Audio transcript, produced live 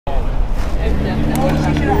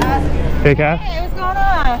Hey, Kat. Hey, what's going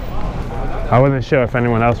on? I wasn't sure if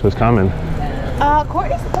anyone else was coming.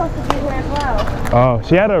 Courtney's supposed to be here as well. Oh,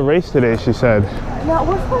 she had a race today, she said. No,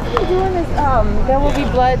 we're supposed to be doing this, there will be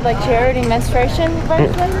blood, like charity menstruation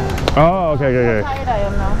race later. Oh, okay, okay, How tired I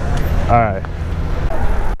am now. All right.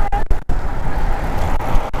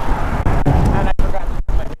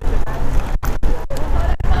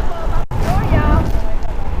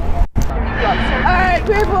 Alright,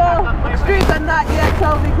 people, streets are not yet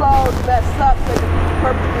totally closed. That sucks. They can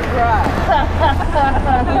perfectly dry.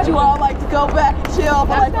 Would you all like to go back and chill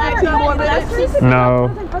for like 15 more minutes? No.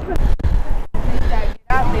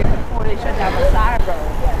 Out there before they shut down the side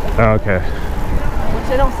road. Okay. Which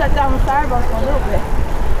they don't shut down the side roads for a little bit.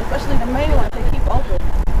 Especially the main ones, they keep open.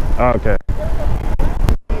 Okay.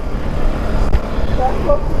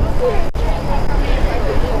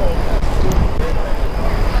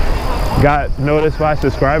 Got noticed by a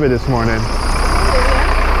subscriber this morning.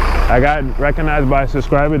 I got recognized by a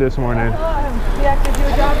subscriber this morning. He actually do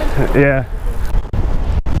a job. Yeah.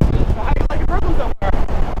 How do you like your purple so far?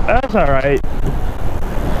 That's all right.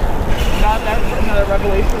 Not another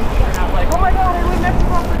revelation. You're not like, oh my god, I went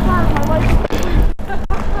Mexico for cars, my life.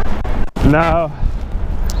 No.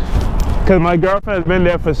 Because my girlfriend's been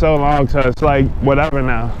there for so long, so it's like whatever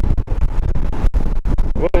now.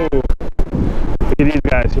 Whoa. Look at these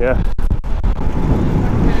guys here.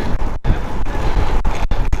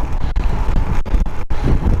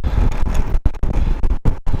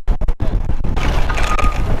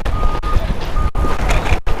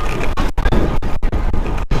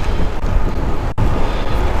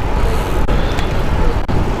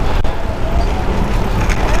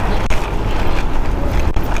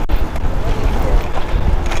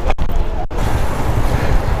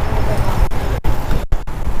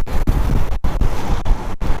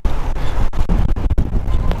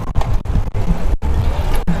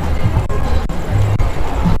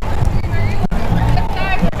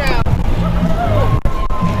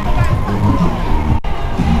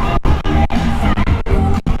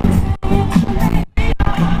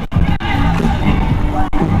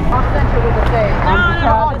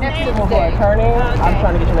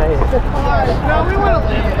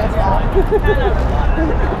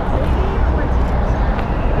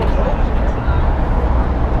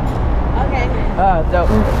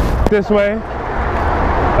 This way.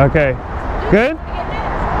 Okay. Good?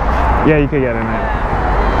 Yeah, you can get in there.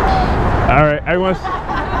 All right,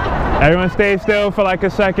 everyone stay still for like a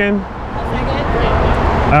second.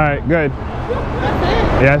 All right, good.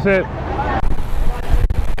 Yeah, that's it.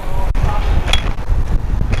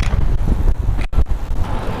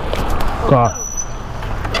 God.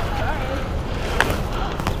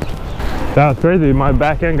 That was crazy. My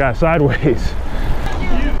back end got sideways.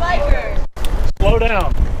 Slow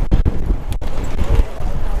down.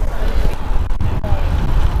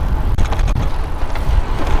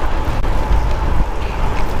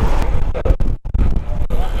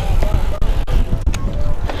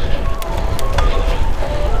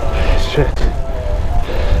 Shit.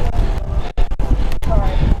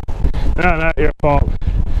 No, not your fault.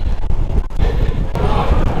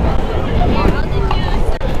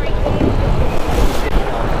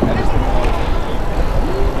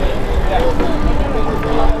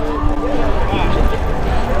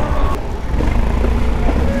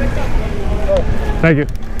 Thank you.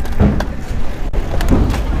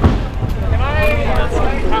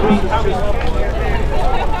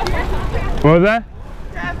 What was that?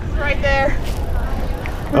 Gas is right there.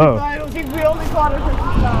 Oh. I don't think we only caught her.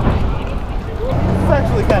 It's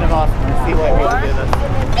actually kind of awesome to see what we do this.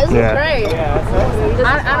 This is great. Yeah,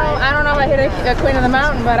 I don't know if I hit a queen of the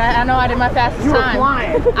mountain, but I know I did my fastest time. You were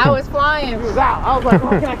flying. I was flying. It was out. I was like, oh,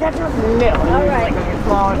 can I catch her? No. All right.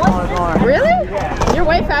 Flowing. Really? Yeah. You're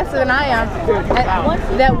way faster than I am.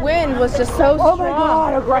 That wind was just so strong. Oh my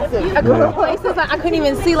god, aggressive. A couple places I couldn't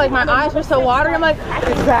even see, like my eyes were so watery. I'm like,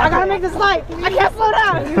 I gotta make this light. I can't slow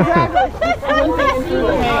down.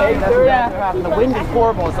 Yeah. The wind is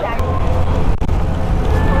horrible. It's like,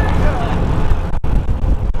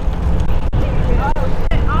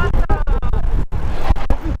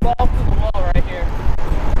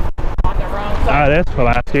 Ah, there's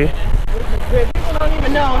Pulaski. people don't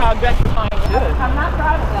even know how aggressive I am. I'm not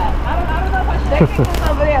proud of that. I don't know if I should take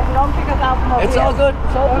people over there, so don't pick us out from over It's here. all good.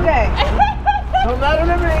 So okay. No matter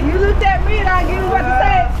what, you looked at me and I give you what to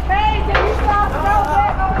say. Hey, can you stop real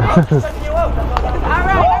quick over there? All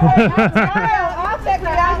right. I'll check it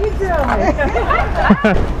out. You tell me.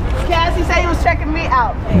 Cassie said he was checking me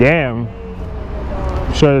out. Damn.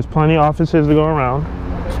 I'm sure there's plenty of offices to go around.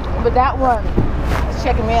 But that one is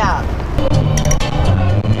checking me out.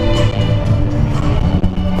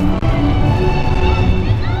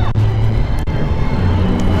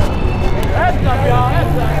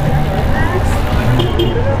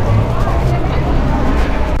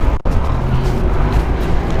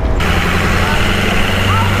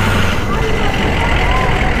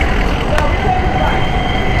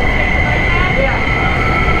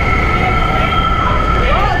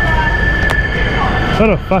 What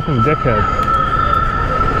a fucking dickhead.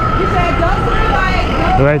 You said go to the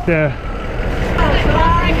light. Right there.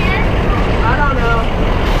 Right here? I don't know.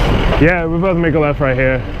 Yeah, we're about to make a left right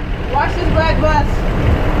here. Watch this black bus.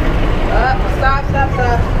 Stop.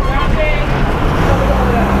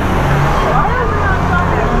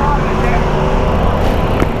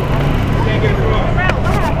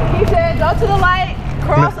 He said go to the light,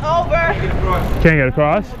 cross over. Can't get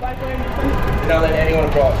across? You're not letting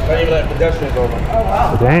anyone cross. Not even letting pedestrians over. Oh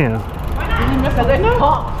wow. Damn. We missed it.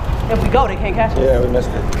 If we go, they can't catch us. Yeah, we missed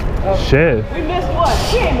it. Shit. We missed what?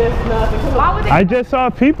 We ain't missed nothing. Why would they? I just saw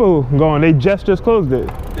people going. They just closed it.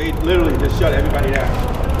 They literally just shut everybody down.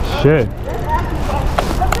 Shit.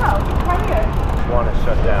 Let's go. Right here. They want to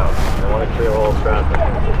shut down. They want to clear all traffic.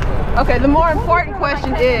 Okay, the more important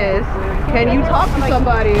question is, can you talk to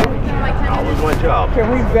somebody? That was my job. Can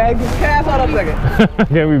we beg? Cass, hold on a second.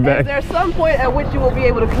 Can we Is back? there some point at which you will be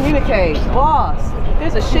able to communicate? Boss,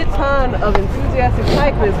 there's a shit ton of enthusiastic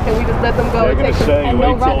cyclists. Can we just let them go They're and going take to say and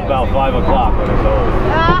wait no till runners? about 5 o'clock when it's over.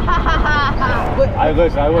 I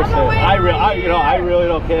wish I really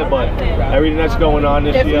don't care, but everything that's going on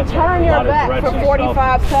this If year, you turn a your lot of back threats for and 45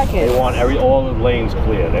 stuff, seconds. they want all the lanes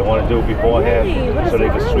clear. They want to do it beforehand so they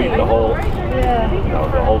can sweep the whole,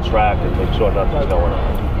 the whole track and make sure nothing's going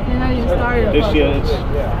on. This year,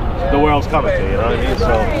 the world's coming to you, know what I mean?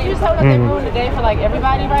 So You just hope that they ruin the day for like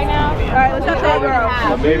everybody right now. All right, let's just go.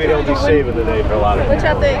 maybe they'll be saving the day for a lot of people. What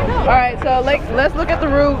y'all think? All right, so let's look at the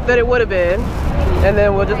route that it would have been, and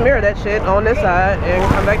then we'll just mirror that shit on this side and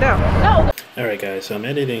come back down. Alright guys, so I'm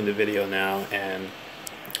editing the video now, and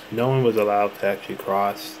no one was allowed to actually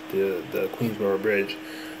cross the Queensboro Bridge,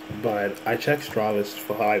 but I checked Strava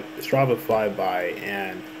flyby,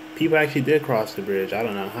 and people actually did cross the bridge. I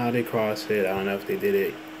don't know how they crossed it. I don't know if they did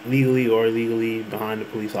it legally or illegally behind the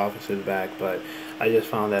police officer's back, but I just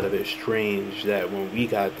found that a bit strange that when we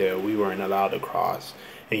got there, we weren't allowed to cross.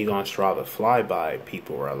 And you go on Strava flyby,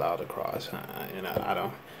 people were allowed to cross. I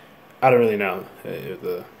don't really know. It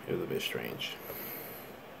was a bit strange.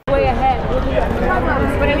 Way ahead.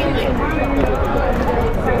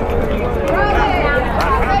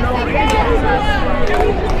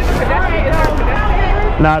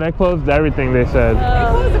 Nah, they closed everything, they said.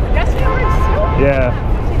 Yeah.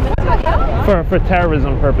 For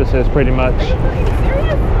terrorism purposes, pretty much.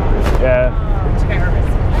 Yeah.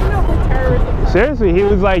 Seriously, he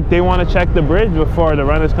was like, they want to check the bridge before the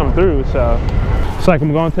runners come through, so. It's like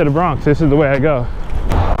I'm going to the Bronx. This is the way I go.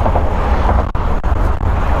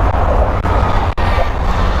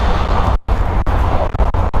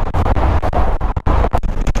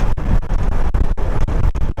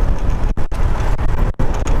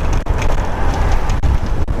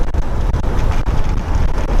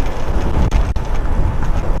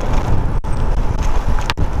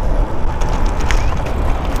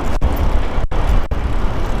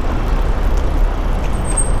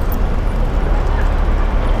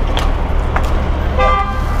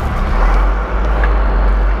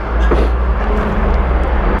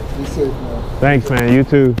 Thanks, man. You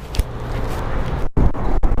too.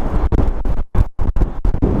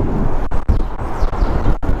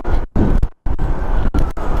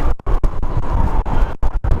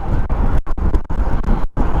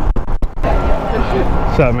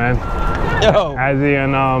 What's up, man? Yo. Azzy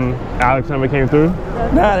and Alex number came through?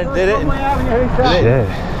 Nah, they did it. Yeah.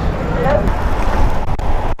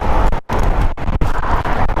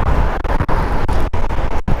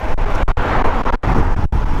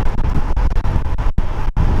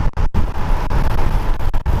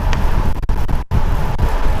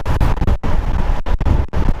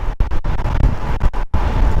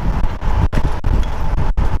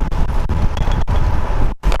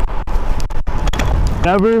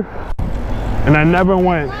 Never, and I never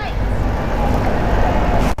went.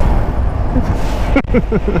 What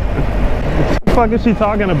the fuck is she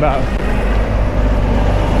talking about?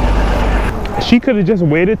 She could have just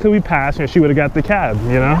waited till we passed and she would have got the cab,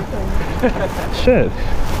 you know? Shit.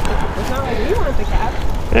 It's not like we wanted the cab.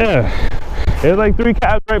 Yeah. There's like 3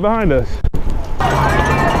 cabs right behind us.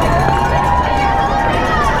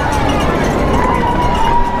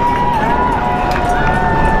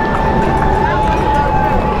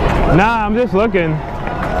 Nah, I'm just looking.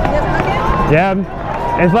 Yeah,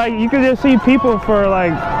 it's like you could just see people for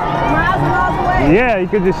like Miles and miles away. yeah, you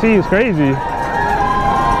could just see. It's crazy.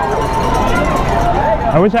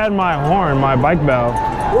 I wish I had my horn, my bike bell.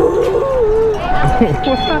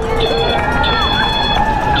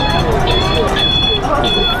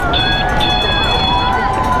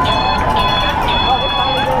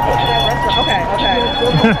 Okay.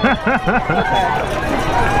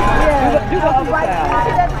 Do the other side. You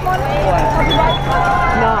see that this morning? What?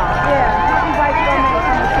 No. Yeah.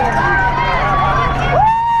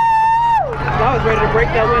 I was ready to break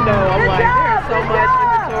that window. I'm like, there's so much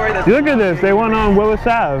inventory. That's Look at this. They went on Willis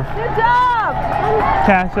Ave. Good job.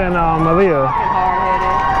 Cass and Aaliyah.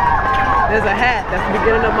 hard-headed. There's a hat that's the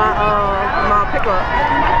beginning of my pickup.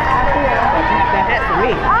 That hat's for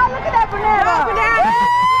me. Oh, look at that banana.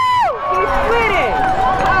 He's sweeting.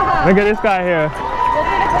 Look at this guy here.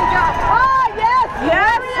 Oh, yes.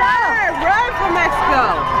 Yes, sir. Right from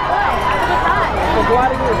Mexico. For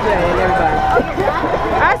Guadalupe and everybody.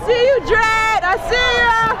 I see you, Dread. I see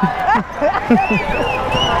you.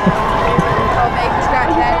 Oh, baby,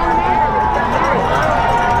 scratch that.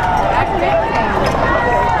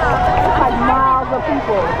 Like miles of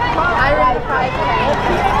people. I ride 5K.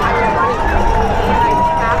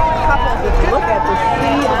 Look at the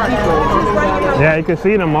sea of people. Yeah, you can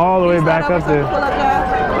see them all the way back up there.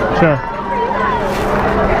 Sure.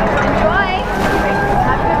 Enjoy.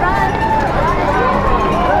 Have a good run.